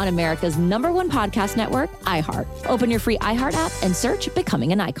Icon on America's #1 podcast network, iHeart. Open your free iHeart app and search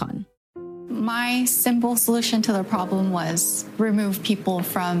Becoming an Icon. My simple solution to the problem was remove people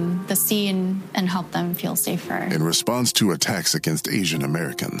from the scene and help them feel safer. In response to attacks against Asian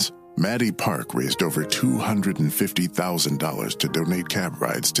Americans, Maddie Park raised over $250,000 to donate cab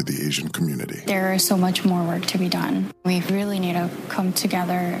rides to the Asian community. There is so much more work to be done. We really need to come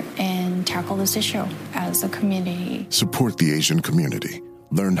together and tackle this issue as a community. Support the Asian community.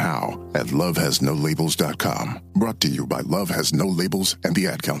 Learn how at lovehasnolabels.com. Brought to you by Love Has No Labels and the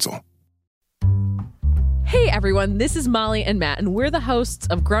Ad Council. Hey everyone, this is Molly and Matt, and we're the hosts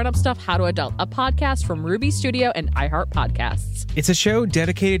of Grown Up Stuff How to Adult, a podcast from Ruby Studio and iHeart Podcasts. It's a show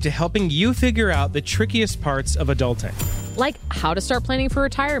dedicated to helping you figure out the trickiest parts of adulting. Like how to start planning for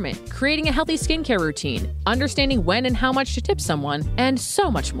retirement, creating a healthy skincare routine, understanding when and how much to tip someone, and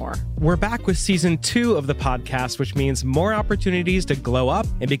so much more. We're back with season 2 of the podcast, which means more opportunities to glow up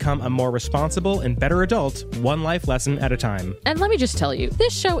and become a more responsible and better adult, one life lesson at a time. And let me just tell you,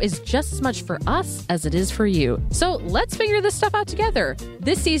 this show is just as much for us as it is for you. So let's figure this stuff out together.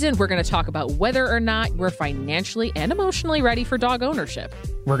 This season, we're going to talk about whether or not we're financially and emotionally ready for dog ownership.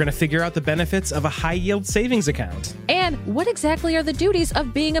 We're going to figure out the benefits of a high-yield savings account. And what exactly are the duties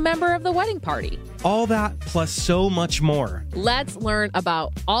of being a member of the wedding party? All that plus so much more. Let's learn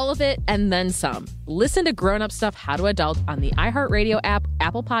about all of it and then some. Listen to Grown Up Stuff How to Adult on the iHeartRadio app,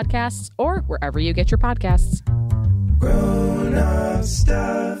 Apple Podcasts, or wherever you get your podcasts. Grown Up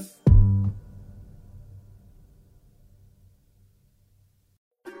Stuff.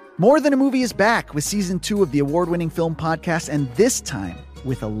 More Than a Movie is back with season 2 of the award-winning film podcast, and this time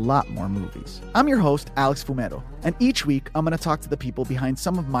with a lot more movies. I'm your host, Alex Fumero, and each week I'm going to talk to the people behind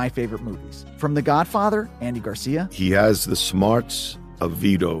some of my favorite movies. From The Godfather, Andy Garcia. He has the smarts of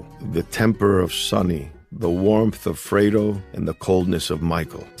Vito, the temper of Sonny, the warmth of Fredo, and the coldness of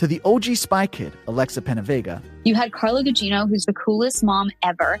Michael. To the OG Spy Kid, Alexa Penavega. You had Carla Gugino, who's the coolest mom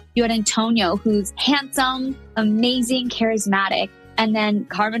ever. You had Antonio, who's handsome, amazing, charismatic. And then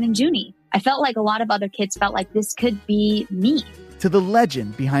Carmen and Junie. I felt like a lot of other kids felt like this could be me. to the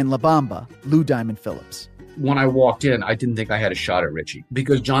legend behind La Bamba, Lou Diamond Phillips. When I walked in, I didn't think I had a shot at Richie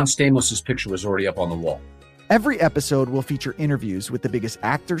because John Stamos' picture was already up on the wall. Every episode will feature interviews with the biggest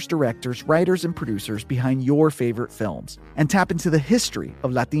actors, directors, writers, and producers behind your favorite films and tap into the history of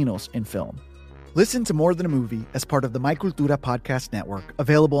Latinos in film. Listen to More Than a Movie as part of the My Cultura Podcast Network,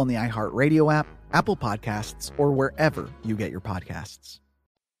 available on the iHeartRadio app, Apple Podcasts, or wherever you get your podcasts.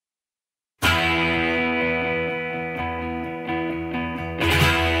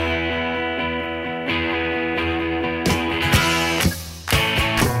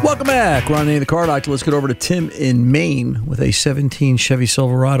 Welcome back. Ron Ananian, the Car Doctor. Let's get over to Tim in Maine with a 17 Chevy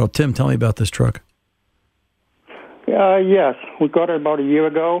Silverado. Tim, tell me about this truck. Yes, we got it about a year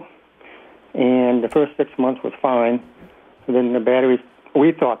ago, and the first 6 months was fine. And then the battery,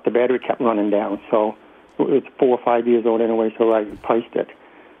 we thought the battery kept running down, so it's 4 or 5 years old anyway, so I replaced it.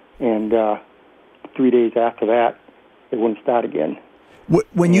 And 3 days after that, it wouldn't start again.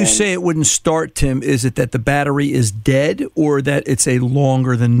 When you say it wouldn't start, Tim, is it that the battery is dead or that it's a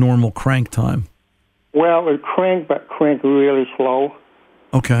longer than normal crank time? Well, it cranked, but cranked really slow.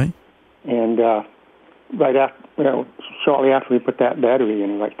 Okay. And right after, shortly after we put that battery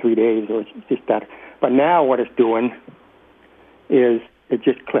in, like 3 days, it was just that. But now what it's doing is it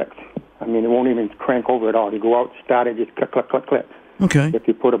just clicks. I mean, it won't even crank over at all. You go out, start it, just click, click, click, click. Okay. If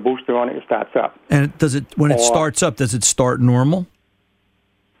you put a booster on it, it starts up. And when it starts up, does it start normal?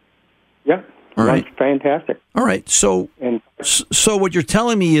 Yeah. All right. Fantastic. All right. So what you're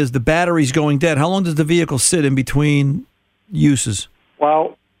telling me is the battery's going dead. How long does the vehicle sit in between uses?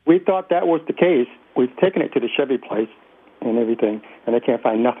 Well, we thought that was the case. We've taken it to the Chevy place and everything, and they can't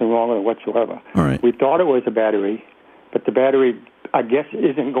find nothing wrong with it whatsoever. All right. We thought it was a battery, but the battery, I guess,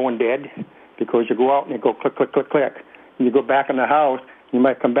 isn't going dead because you go out and you go click, click, click, click. And you go back in the house, you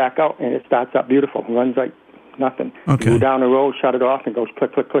might come back out, and it starts up beautiful. It runs like nothing. Okay. You go down the road, shut it off, and it goes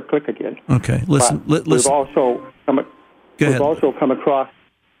click, click, click, click again. Okay. Listen. We've also come across.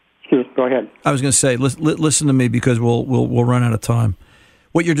 Excuse me. Go ahead. I was going to say, listen to me because we'll run out of time.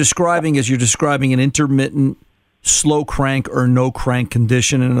 What you're describing is an intermittent slow crank or no crank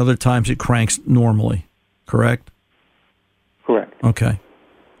condition, and other times it cranks normally. Correct? Correct. Okay.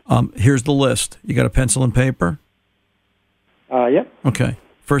 Here's the list. You got a pencil and paper? Yep. Okay.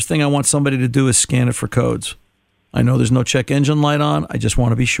 First thing I want somebody to do is scan it for codes. I know there's no check engine light on. I just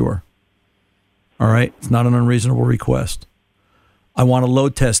want to be sure. All right? It's not an unreasonable request. I want a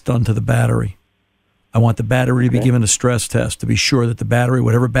load test done to the battery. I want the battery to be given a stress test to be sure that the battery,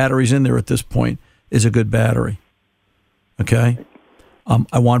 whatever battery's in there at this point, is a good battery. Okay?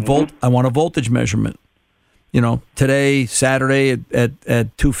 I want a voltage measurement. You know, today, Saturday at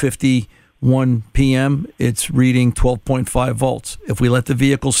 2:51 p.m., it's reading 12.5 volts. If we let the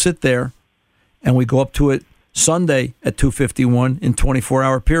vehicle sit there and we go up to it Sunday at 2:51 in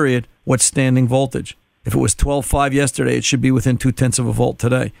 24-hour period, what's standing voltage? If it was 12.5 yesterday, it should be within 0.2 of a volt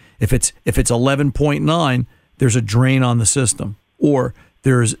today. If it's 11.9, there's a drain on the system, or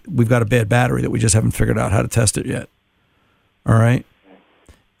we've got a bad battery that we just haven't figured out how to test it yet. All right?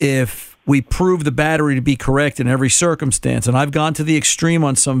 If we prove the battery to be correct in every circumstance, and I've gone to the extreme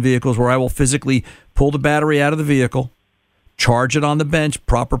on some vehicles where I will physically pull the battery out of the vehicle, charge it on the bench,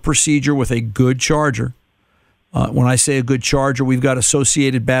 proper procedure with a good charger. When I say a good charger, we've got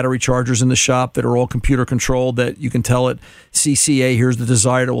associated battery chargers in the shop that are all computer controlled that you can tell it, CCA, here's the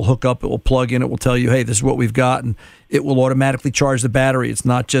desired, it will hook up, it will plug in, it will tell you, hey, this is what we've got, and it will automatically charge the battery. It's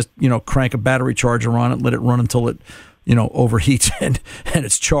not just, crank a battery charger on it, let it run until it, overheats and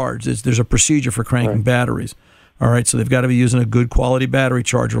it's charged. There's a procedure for cranking batteries. All right, so they've got to be using a good quality battery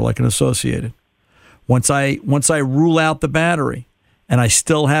charger like an Associated. Once I rule out the battery and I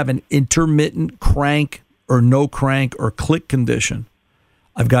still have an intermittent crank or no crank or click condition,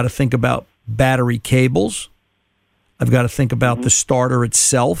 I've got to think about battery cables. I've got to think about the starter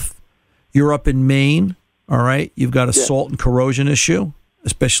itself. You're up in Maine, all right? You've got a salt and corrosion issue,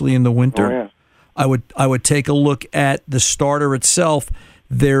 especially in the winter. Oh, yeah. I would take a look at the starter itself.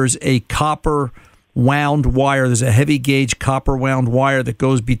 There's a copper wound wire. There's a heavy gauge copper wound wire that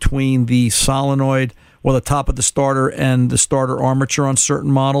goes between the solenoid, the top of the starter and the starter armature on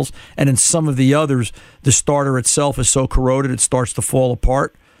certain models. And in some of the others, the starter itself is so corroded it starts to fall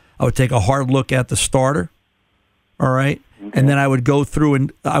apart. I would take a hard look at the starter. All right. Okay. And then I would go through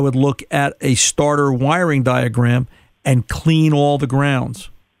and I would look at a starter wiring diagram and clean all the grounds.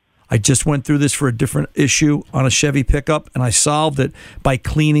 I just went through this for a different issue on a Chevy pickup, and I solved it by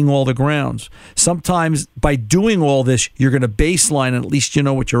cleaning all the grounds. Sometimes by doing all this, you're going to baseline, and at least you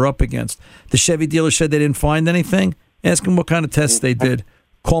know what you're up against. The Chevy dealer said they didn't find anything. Ask them what kind of tests they did.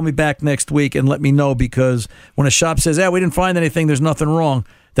 call me back next week and let me know, because when a shop says, we didn't find anything, there's nothing wrong,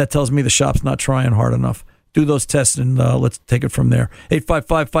 that tells me the shop's not trying hard enough. Do those tests and let's take it from there.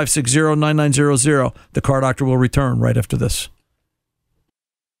 855-560-9900. The Car Doctor will return right after this.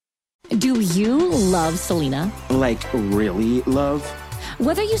 Do you love Selena? Like, really love?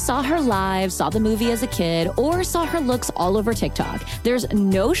 Whether you saw her live, saw the movie as a kid, or saw her looks all over TikTok, there's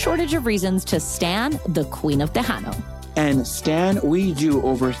no shortage of reasons to stan the Queen of Tejano. And Stan, we do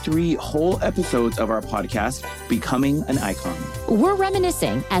over 3 whole episodes of our podcast, Becoming an Icon. We're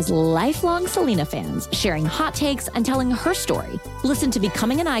reminiscing as lifelong Selena fans, sharing hot takes and telling her story. Listen to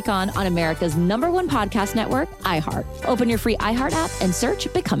Becoming an Icon on America's #1 podcast network, iHeart. Open your free iHeart app and search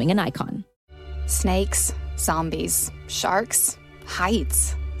Becoming an Icon. Snakes, zombies, sharks,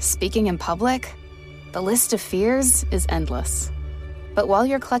 heights, speaking in public. The list of fears is endless. But while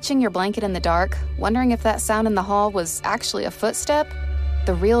you're clutching your blanket in the dark, wondering if that sound in the hall was actually a footstep,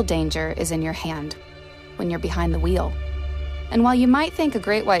 the real danger is in your hand, when you're behind the wheel. And while you might think a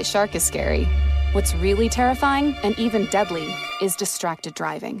great white shark is scary, what's really terrifying and even deadly is distracted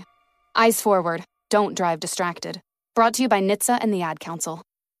driving. Eyes forward, don't drive distracted. Brought to you by NHTSA and the Ad Council.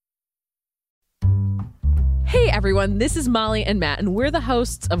 Hey everyone, this is Molly and Matt, and we're the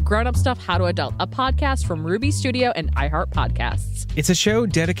hosts of Grown Up Stuff How to Adult, a podcast from Ruby Studio and iHeart Podcasts. It's a show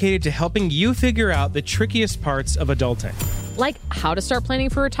dedicated to helping you figure out the trickiest parts of adulting. Like how to start planning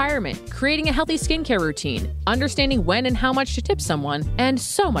for retirement, creating a healthy skincare routine, understanding when and how much to tip someone, and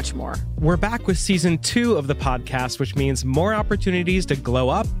so much more. We're back with season 2 of the podcast, which means more opportunities to glow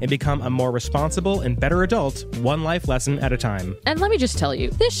up and become a more responsible and better adult, one life lesson at a time. And let me just tell you,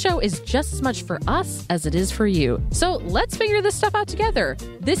 this show is just as much for us as it is for you. So let's figure this stuff out together.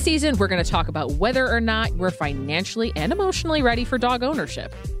 This season, we're going to talk about whether or not we're financially and emotionally ready for dog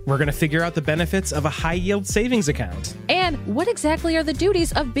ownership. We're going to figure out the benefits of a high-yield savings account. And what exactly are the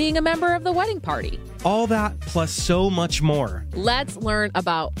duties of being a member of the wedding party? All that plus so much more. Let's learn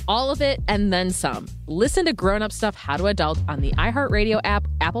about all of it and then some. Listen to Grown Up Stuff How to Adult on the iHeartRadio app,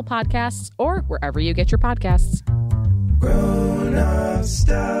 Apple Podcasts, or wherever you get your podcasts. Grown Up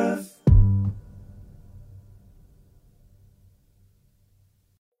Stuff.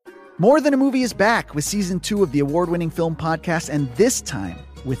 More Than a Movie is back with season 2 of the award-winning film podcast, and this time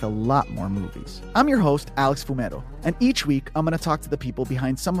with a lot more movies. I'm your host, Alex Fumero, and each week I'm going to talk to the people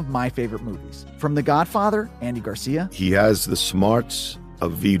behind some of my favorite movies. From The Godfather, Andy Garcia. He has the smarts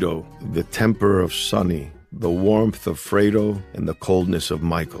of Vito, the temper of Sonny, the warmth of Fredo, and the coldness of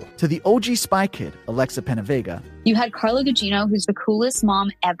Michael. To the OG Spy Kid, Alexa Penavega. You had Carla Gugino, who's the coolest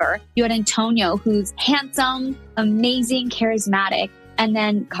mom ever. You had Antonio, who's handsome, amazing, charismatic. And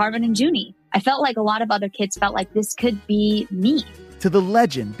then Carmen and Junie. I felt like a lot of other kids felt like this could be me. To the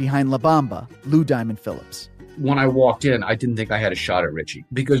legend behind La Bamba, Lou Diamond Phillips. When I walked in, I didn't think I had a shot at Richie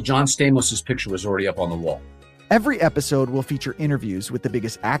because John Stamos' picture was already up on the wall. Every episode will feature interviews with the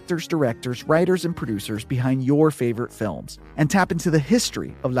biggest actors, directors, writers, and producers behind your favorite films and tap into the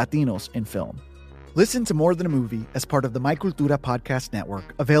history of Latinos in film. Listen to More Than a Movie as part of the My Cultura podcast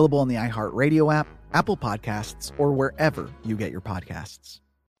network, available on the iHeartRadio app, Apple Podcasts, or wherever you get your podcasts.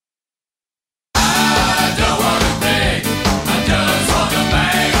 I don't want to think, I just want to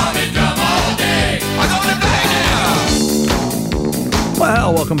bang on the drum all day. I'm gonna bang now.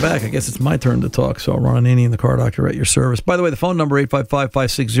 Well, welcome back. I guess it's my turn to talk. So Ron Ananian and the Car Doctor at your service. By the way, the phone number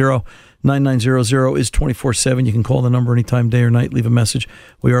 855-560-9900 is 24/7. You can call the number anytime, day or night. Leave a message.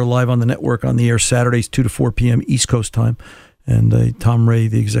 We are live on the network on the air Saturdays 2 to 4 p.m. East Coast time. And Tom Ray,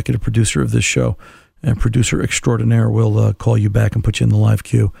 the executive producer of this show and producer extraordinaire, will call you back and put you in the live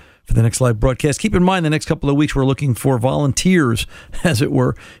queue for the next live broadcast. Keep in mind, the next couple of weeks, we're looking for volunteers, as it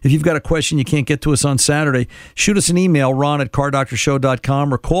were. If you've got a question you can't get to us on Saturday, shoot us an email,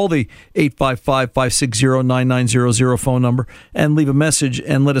 ron@cardoctorshow.com, or call the 855-560-9900 phone number and leave a message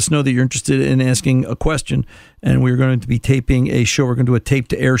and let us know that you're interested in asking a question. And we're going to be taping a show. We're going to do a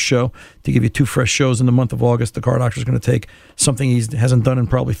tape-to-air show to give you 2 fresh shows in the month of August. The Car Doctor's going to take something he hasn't done in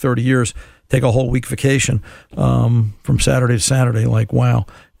probably 30 years, take a whole week vacation from Saturday to Saturday, like, wow.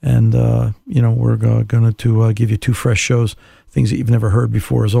 And, we're going to give you 2 fresh shows, things that you've never heard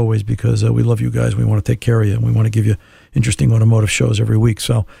before, as always, because we love you guys. We want to take care of you, and we want to give you interesting automotive shows every week.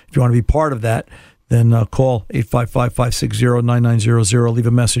 So if you want to be part of that, then call 855-560-9900, leave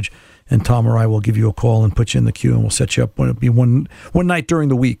a message, and Tom or I will give you a call and put you in the queue, and we'll set you up when it'll be one night during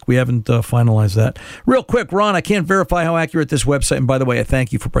the week. We haven't finalized that. Real quick, Ron, I can't verify how accurate this website, and by the way, I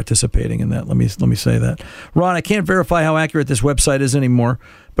thank you for participating in that. Let me say that. Ron, I can't verify how accurate this website is anymore,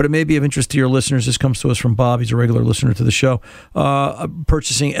 but it may be of interest to your listeners. This comes to us from Bob. He's a regular listener to the show.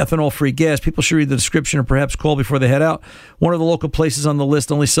 Purchasing ethanol-free gas. People should read the description or perhaps call before they head out. One of the local places on the list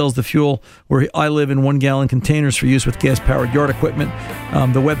only sells the fuel where I live in 1-gallon containers for use with gas-powered yard equipment.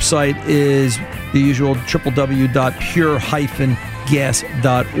 The website is the usual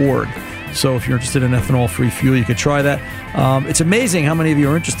www.pure-gas.org. So if you're interested in ethanol-free fuel, you could try that. It's amazing how many of you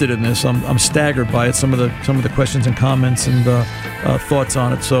are interested in this. I'm staggered by it. Some of the questions and comments and thoughts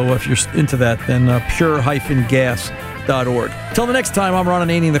on it. So if you're into that, then pure-gas.org. Till the next time, I'm Ron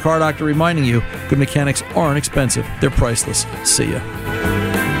Ananian, the Car Doctor, reminding you, good mechanics aren't expensive. They're priceless. See ya.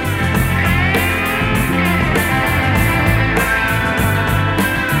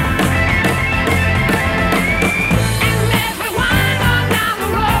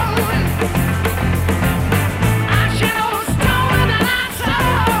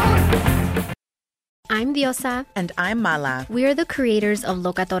 I'm Diosa. And I'm Mala. We are the creators of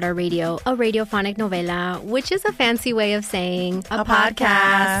Locatora Radio, a radiophonic novela, which is a fancy way of saying a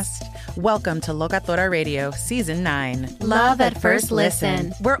podcast. Welcome to Locatora Radio, Season 9. Love at first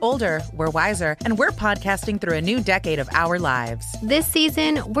listen. We're older, we're wiser, and we're podcasting through a new decade of our lives. This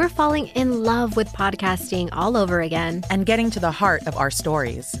season, we're falling in love with podcasting all over again. And getting to the heart of our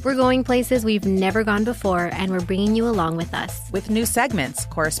stories. We're going places we've never gone before, and we're bringing you along with us. With new segments,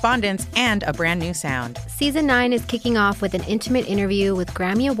 correspondence, and a brand new sound. Season 9 is kicking off with an intimate interview with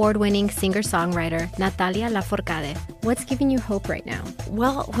Grammy Award-winning singer-songwriter Natalia Lafourcade. What's giving you hope right now?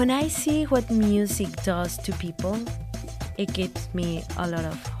 Well, when I see what music does to people, it gives me a lot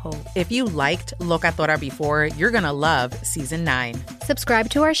of hope. If you liked Locatora before, you're going to love Season 9. Subscribe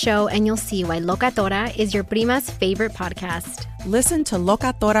to our show and you'll see why Locatora is your prima's favorite podcast. Listen to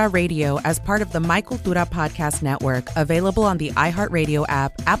Locatora Radio as part of the My Cultura Podcast Network, available on the iHeartRadio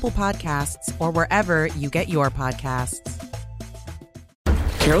app, Apple Podcasts, or wherever you get your podcasts.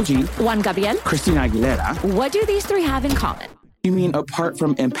 Karol G. Juan Gabriel. Christina Aguilera. What do these three have in common? You mean apart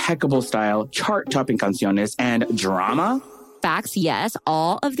from impeccable style, chart-topping canciones, and drama? Facts, yes,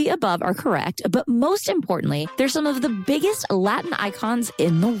 all of the above are correct, but most importantly, they're some of the biggest Latin icons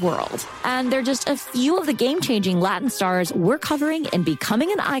in the world. And they're just a few of the game-changing Latin stars we're covering in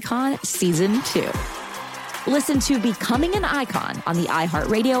Becoming an Icon Season 2. Listen to Becoming an Icon on the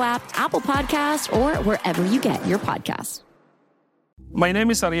iHeartRadio app, Apple Podcasts, or wherever you get your podcasts. My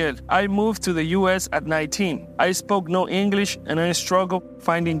name is Ariel. I moved to the U.S. at 19. I spoke no English and I struggled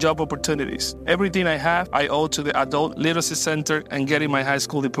finding job opportunities. Everything I have, I owe to the Adult Literacy Center and getting my high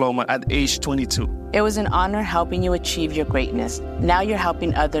school diploma at age 22. It was an honor helping you achieve your greatness. Now you're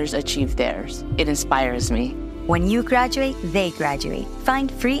helping others achieve theirs. It inspires me. When you graduate, they graduate.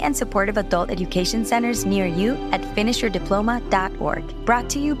 Find free and supportive adult education centers near you at finishyourdiploma.org. Brought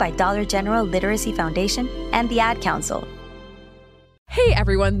to you by Dollar General Literacy Foundation and the Ad Council. Hey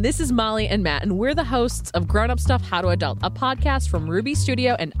everyone, this is Molly and Matt, and we're the hosts of Grown Up Stuff How to Adult, a podcast from Ruby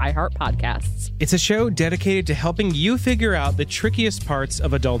Studio and iHeart Podcasts. It's a show dedicated to helping you figure out the trickiest parts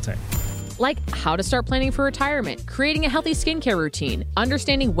of adulting. Like how to start planning for retirement, creating a healthy skincare routine,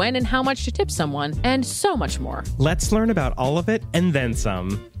 understanding when and how much to tip someone, and so much more. Let's learn about all of it and then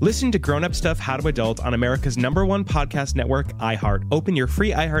some. Listen to Grown Up Stuff How to Adult on America's #1 podcast network, iHeart. Open your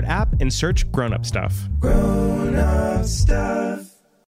free iHeart app and search Grown Up Stuff. Grown Up Stuff.